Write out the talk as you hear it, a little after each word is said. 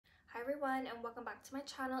everyone, and welcome back to my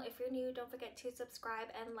channel. If you're new, don't forget to subscribe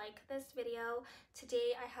and like this video.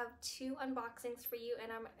 Today I have two unboxings for you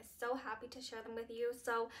and I'm so happy to share them with you.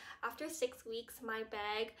 So after 6 weeks, my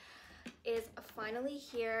bag is finally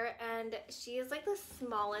here, and she is like the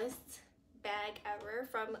smallest bag ever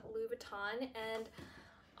from Louis Vuitton. And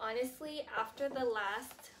honestly, after the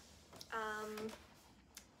last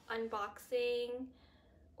unboxing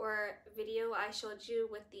or video I showed you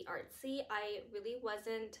with the artsy, I really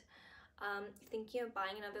wasn't thinking of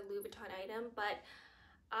buying another Louis Vuitton item, but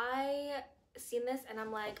I seen this and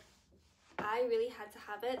I'm like, I really had to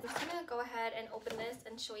have it. I'm just gonna go ahead and open this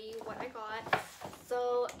and show you what I got.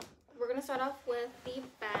 So we're gonna start off with the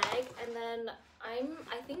bag, and then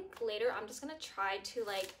I think later I'm just gonna try to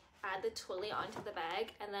like add the twilly onto the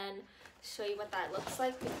bag and then show you what that looks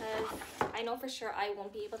like, because I know for sure I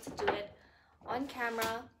won't be able to do it on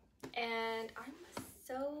camera, and I'm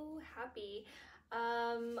so happy.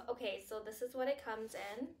 Okay, so this is what it comes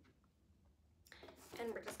in,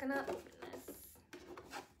 and we're just gonna open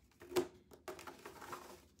this.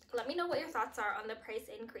 Let me know what your thoughts are on the price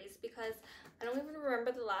increase, because I don't even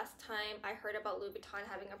remember the last time I heard about Louis Vuitton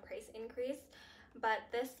having a price increase. But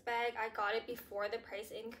this bag, I got it before the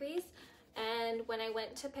price increase, and when I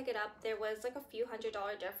went to pick it up, there was like a few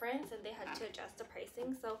 $100 difference and they had to adjust the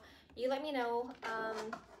pricing. So you let me know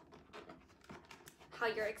how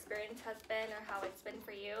your experience has been or how it's been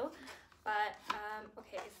for you. But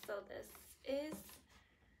okay, so this is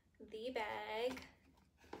the bag,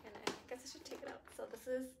 and I guess I should take it out. So this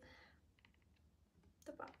is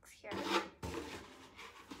the box here,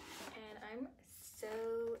 and I'm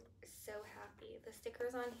so happy. The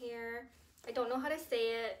stickers on here, I don't know how to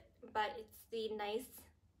say it, but it's the Nice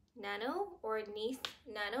Nano or Nice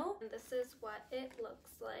Nano, and this is what it looks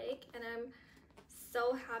like, and I'm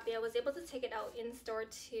so happy I was able to take it out in store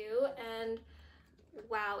too. And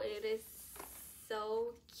wow, it is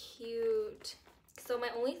so cute. So my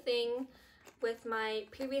only thing with my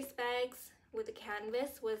previous bags with the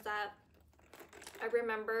canvas was that I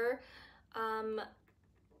remember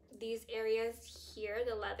these areas here,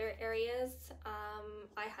 the leather areas,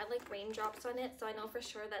 I had like raindrops on it, so I know for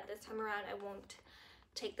sure that this time around I won't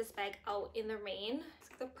take this bag out in the rain. It's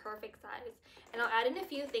the perfect size, and I'll add in a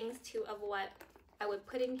few things too of what I would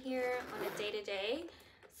put in here on a day-to-day,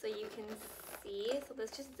 so you can see. So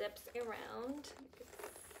this just zips around. It's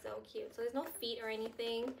so cute. So there's no feet or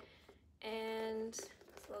anything, and it's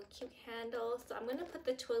a little cute handle. So I'm gonna put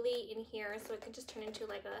the twilly in here so it can just turn into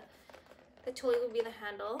like the twilly would be the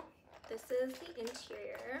handle. This is the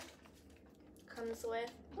interior. Comes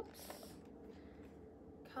with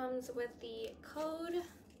the code,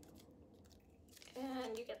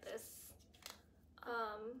 and you get this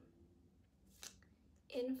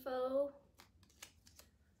info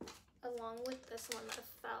along with this one that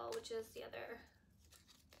fell, which is the other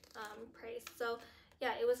price. So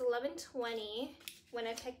yeah, it was $11.20 when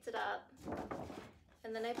I picked it up,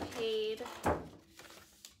 and then I paid,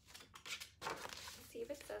 see if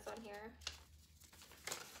it says on here,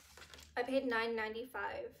 I paid $9.95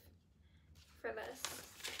 for this.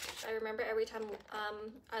 I remember every time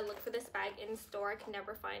I look for this bag in store, I can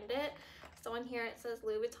never find it. So on here it says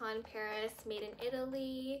Louis Vuitton Paris, made in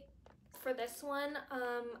Italy. For this one,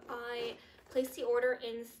 I placed the order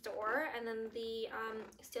in store, and then the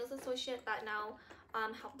sales associate that now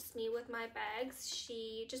helps me with my bags,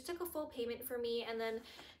 she just took a full payment for me and then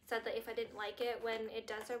said that if I didn't like it when it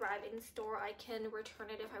does arrive in store, I can return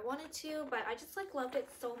it if I wanted to. But I just like loved it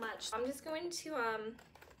so much. I'm just going to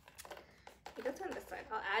that's on this side.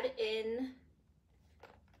 I'll add in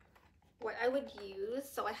what I would use.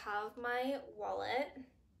 So I have my wallet.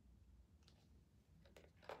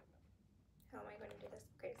 How am I going to do this?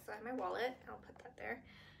 Okay, so I have my wallet. I'll put that there,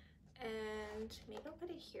 and maybe I'll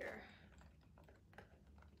put it here.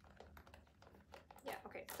 Yeah,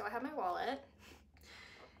 okay, so I have my wallet.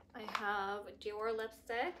 I have Dior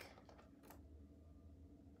lipstick,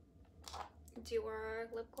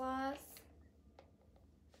 Dior lip gloss.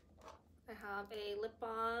 I have a lip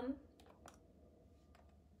balm.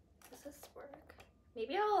 Does this work?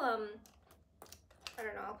 Maybe I'll I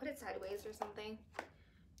don't know, I'll put it sideways or something.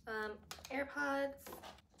 AirPods.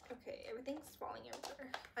 Okay, everything's falling over.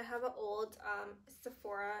 I have an old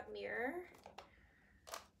Sephora mirror.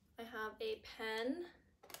 I have a pen.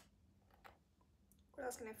 What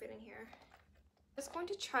else can I fit in here? I'm just going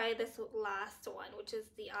to try this last one, which is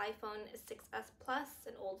the iPhone 6s Plus,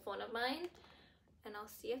 an old phone of mine, and I'll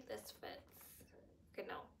see if this fits. Okay,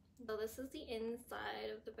 no. So this is the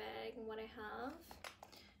inside of the bag and what I have.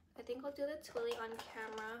 I think I'll do the twilly on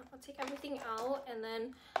camera. I'll take everything out and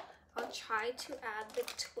then I'll try to add the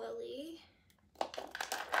twilly.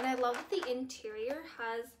 And I love that the interior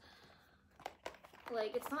has,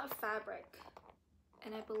 like, it's not fabric.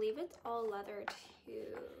 And I believe it's all leather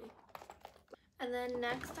too. And then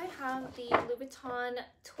next I have the Louis Vuitton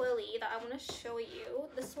Twilly that I want to show you.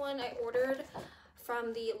 This one I ordered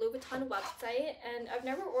from the Louis Vuitton website, and I've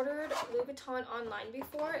never ordered Louis Vuitton online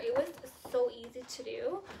before. It was so easy to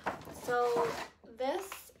do. So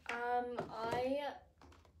this, I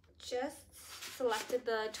just selected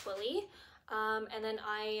the Twilly, and then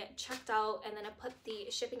I checked out, and then I put the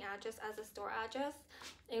shipping address as a store address.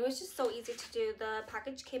 And it was just so easy to do. The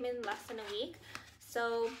package came in less than a week.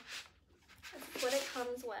 So this is what it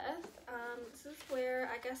comes with. This is where,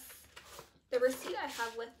 I guess, the receipt I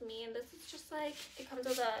have with me, and this is just like, it comes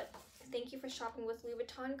with a thank you for shopping with Louis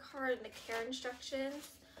Vuitton card and the care instructions.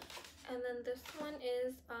 And then this one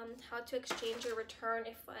is how to exchange or return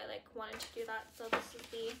if I like wanted to do that. So this is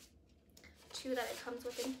the two that it comes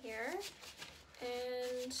with in here.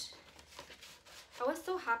 And I was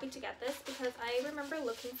so happy to get this because I remember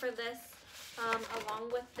looking for this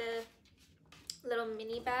along with the little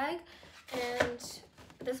mini bag, and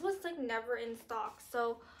this was like never in stock.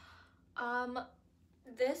 So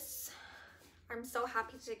this I'm so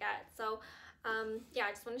happy to get. So yeah,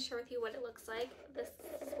 I just want to share with you what it looks like. This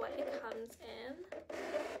is what it comes in.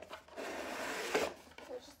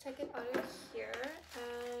 So just take it out of here,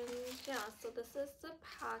 and yeah, so this is the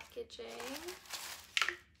packaging.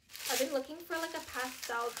 I've been looking for like a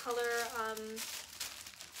pastel color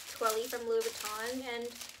Twilly from Louis Vuitton, and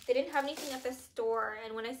they didn't have anything at the store.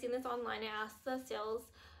 And when I seen this online, I asked the sales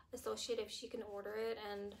associate if she can order it,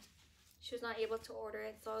 and she was not able to order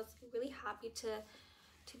it. So I was really happy to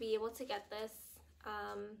be able to get this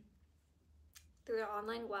through their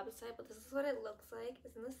online website. But this is what it looks like.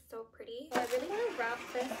 Isn't this so pretty? So I really want to wrap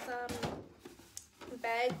this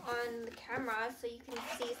bag on the camera so you can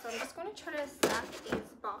see. So I'm just going to try to stack these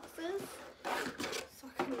boxes so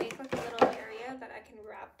I can make like a little area that I can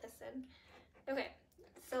wrap this in. Okay,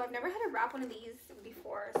 so I've never had to wrap one of these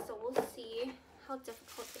before, so we'll see how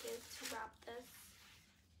difficult it is to wrap this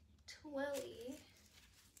Twilly.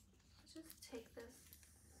 Let's just take this.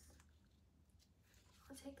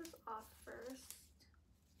 I'll take this off first.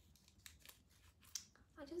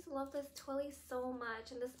 I just love this Twilly so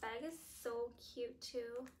much, and this bag is so cute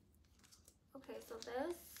too. Okay, so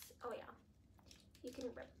this, oh yeah, you can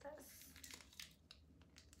rip this.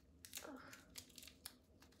 Ugh.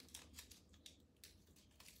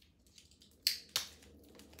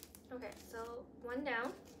 Okay, so one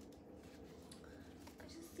down.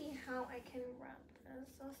 Let's just see how I can wrap this.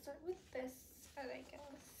 I'll start with this side, I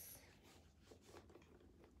guess.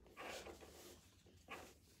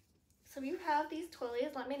 So if you have these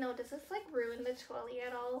Twillies, let me know. Does this like ruin the Twilly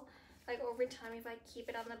at all? Like over time, if I keep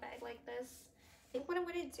it on the bag like this? I think what I'm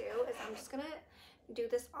gonna do is I'm just gonna do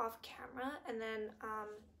this off camera, and then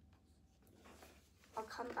I'll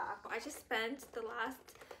come back. I just spent the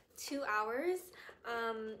last 2 hours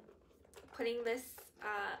putting this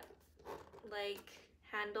like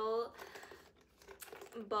handle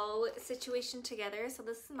bow situation together. So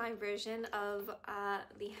this is my version of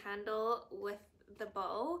the handle with the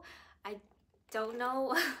bow. I don't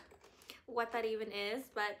know what that even is,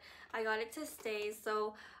 but I got it to stay.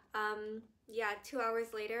 So yeah, 2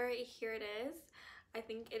 hours later, here it is. I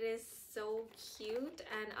think it is so cute,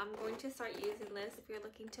 and I'm going to start using this. If you're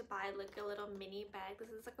looking to buy like a little mini bag, this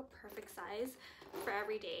is like a perfect size for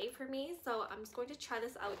every day for me. So I'm just going to try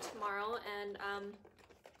this out tomorrow and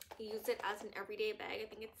use it as an everyday bag. I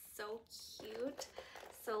think it's so cute.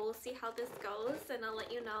 So we'll see how this goes, and I'll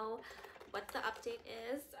let you know what the update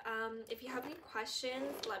is. If you have any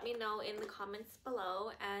questions, let me know in the comments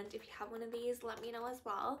below, and if you have one of these, let me know as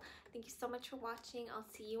well. Thank you so much for watching. I'll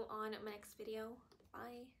see you on my next video.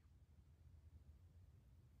 Bye.